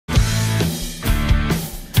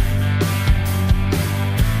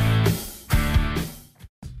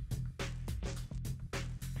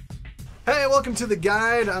Hey, welcome to The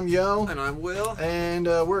Guide. I'm Yo. And I'm Will. And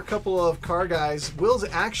we're a couple of car guys. Will's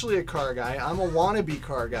actually a car guy. I'm a wannabe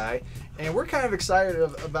car guy. And we're kind of excited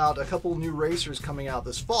about a couple new racers coming out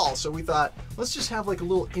this fall. So we thought, let's just have like a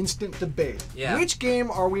little instant debate. Yeah. Which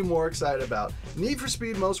game are we more excited about? Need for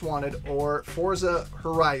Speed Most Wanted or Forza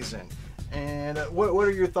Horizon? And what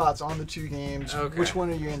are your thoughts on the two games? Okay. Which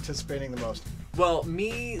one are you anticipating the most? Well,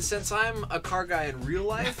 me, since I'm a car guy in real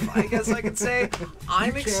life, I guess I could say, I'm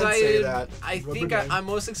You can't excited. say that. I Rubber think band. I'm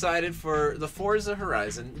most excited for the Forza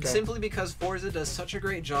Horizon, Okay. simply because Forza does such a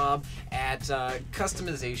great job at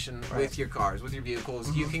customization Right. with your cars, with your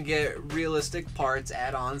vehicles. You can get realistic parts,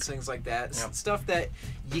 add-ons, things like that. Yep. Stuff that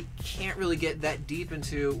you can't really get that deep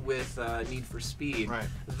into with Need for Speed. Right.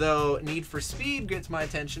 Though Need for Speed gets my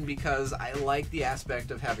attention because I like the aspect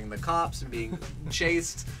of having the cops and being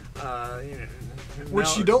chased.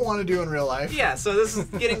 Which you don't want to do in real life. Yeah, so this is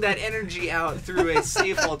getting that energy out through a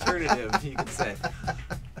safe alternative, you could say.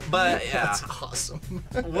 But yeah, That's awesome.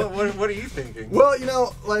 what are you thinking? Well, you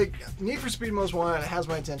know, like Need for Speed Most Wanted has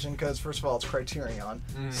my attention because first of all, it's Criterion.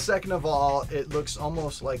 Second of all, it looks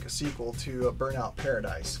almost like a sequel to a Burnout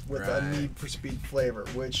Paradise with a Right. Need for Speed flavor,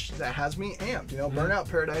 which that has me amped. You know, Burnout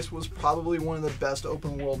Paradise was probably one of the best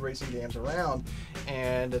open world racing games around,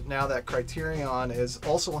 and now that Criterion is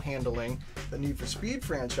also handling the Need for Speed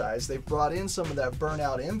franchise, they've brought in some of that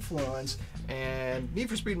Burnout influence. And Need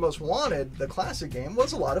for Speed Most Wanted, the classic game,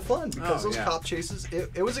 was a lot of fun because those cop chases,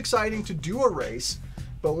 it was exciting to do a race,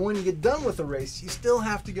 but when you get done with the race, you still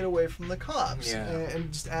have to get away from the cops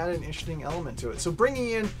and just add an interesting element to it. So bringing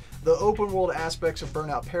in the open world aspects of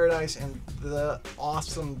Burnout Paradise and the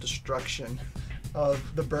awesome destruction of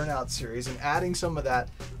the Burnout series and adding some of that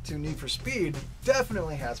to Need for Speed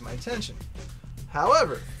definitely has my attention.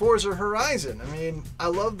 However, Forza Horizon, I mean, I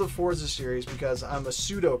love the Forza series because I'm a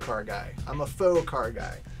pseudo car guy. I'm a faux car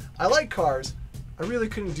guy. I like cars. I really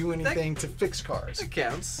couldn't do anything to fix cars. It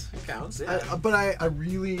counts. It counts. Yeah. But I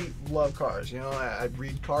really love cars. You know, I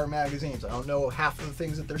read car magazines. I don't know half of the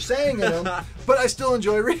things that they're saying in them, but I still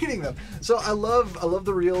enjoy reading them. So I love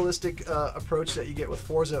the realistic approach that you get with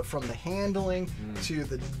Forza, from the handling to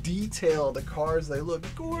the detail of the cars. They look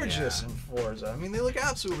gorgeous in Forza. I mean, they look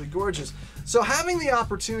absolutely gorgeous. So having the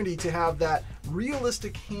opportunity to have that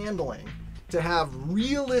realistic handling, to have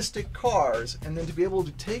realistic cars, and then to be able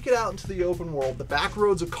to take it out into the open world, the back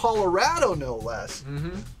roads of Colorado no less,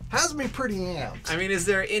 has me pretty amped. I mean, is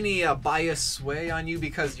there any bias sway on you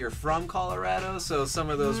because you're from Colorado, so some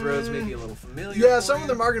of those roads may be a little familiar? Yeah, for some you? of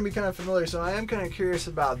them are going to be kind of familiar, so I am kind of curious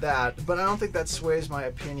about that, but I don't think that sways my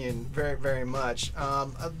opinion very, very much.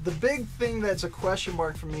 The big thing that's a question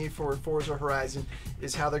mark for me for Forza Horizon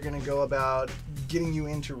is how they're going to go about getting you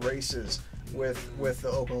into races with the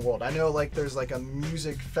open world. I know like there's like a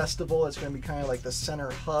music festival that's going to be kind of like the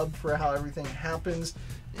center hub for how everything happens.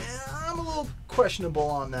 Yeah, I'm a little questionable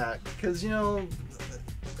on that because, you know,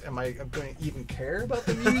 am I going to even care about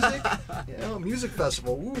the music? You know, music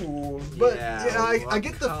festival, ooh. But I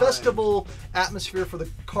get the festival atmosphere for the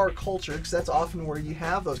car culture because that's often where you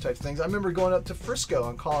have those types of things. I remember going up to Frisco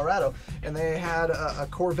in Colorado and they had a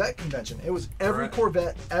Corvette convention. It was every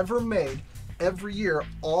Corvette ever made, every year,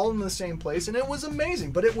 all in the same place, and it was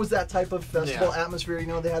amazing. But it was that type of festival atmosphere. You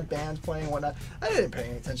know, they had bands playing and whatnot. I didn't pay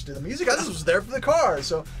any attention to the music. I just was there for the cars.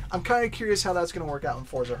 So I'm kind of curious how that's going to work out in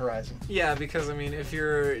Forza Horizon. Yeah, because I mean, if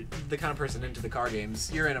you're the kind of person into the car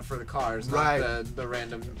games, you're in it for the cars, not the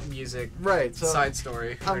random music So side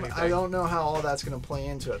story. I don't know how all that's going to play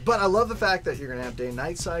into it. But I love the fact that you're going to have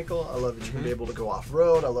day-night cycle. I love that you're going to be able to go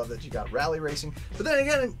off-road. I love that you got rally racing. But then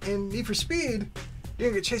again, in Need for Speed, you're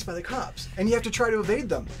gonna get chased by the cops, and you have to try to evade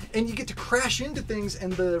them, and you get to crash into things,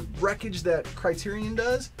 and the wreckage that Criterion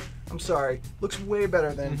does, I'm sorry, looks way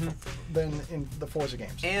better than in the Forza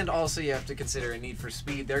games. And also you have to consider in Need for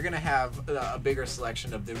Speed, they're going to have a bigger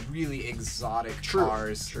selection of the really exotic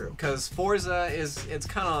cars. True. Because Forza it's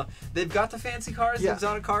kind of, they've got the fancy cars, the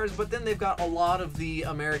exotic cars, but then they've got a lot of the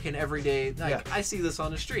American everyday, like I see this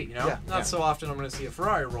on the street, you know? Not so often I'm going to see a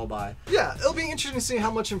Ferrari roll by. Yeah, it'll be interesting to see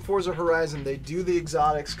how much in Forza Horizon they do the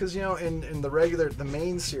exotics, because, you know, in the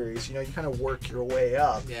main series, you know, you kind of work your way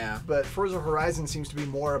up. Yeah. But Forza Horizon seems to be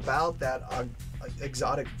more about that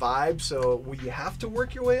exotic vibe, so will you have to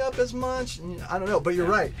work your way up as much? I don't know, but you're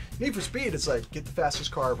right. Need for Speed, it's like get the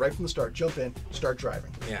fastest car right from the start, jump in, start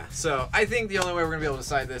driving. Yeah, so I think the only way we're going to be able to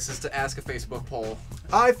decide this is to ask a Facebook poll.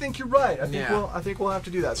 I think you're right. I think we'll have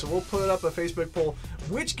to do that. So we'll put up a Facebook poll.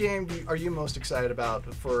 Which game are you most excited about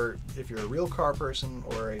for if you're a real car person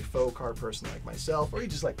or a faux car person like myself, or you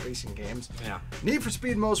just like racing games? Yeah. Need for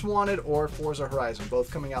Speed Most Wanted or Forza Horizon,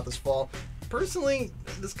 both coming out this fall. personally,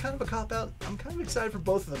 this is kind of a cop-out. I'm kind of excited for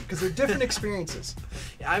both of them because they're different experiences.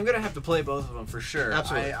 Yeah, I'm going to have to play both of them for sure.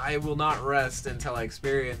 Absolutely. I will not rest until I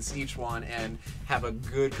experience each one and have a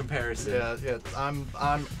good comparison. Yeah. I'm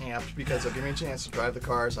amped because it'll give me a chance to drive the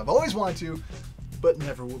cars I've always wanted to, but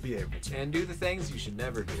never will be able to. And do the things you should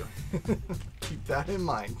never do. Keep that in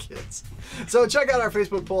mind, kids. So check out our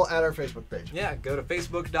Facebook poll at our Facebook page. Yeah, go to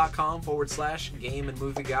facebook.com/game and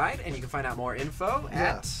movie guide, and you can find out more info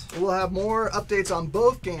at... We'll have more updates on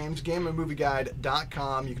both games,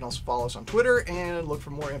 gameandmovieguide.com. You can also follow us on Twitter and look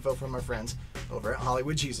for more info from our friends over at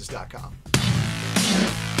hollywoodjesus.com.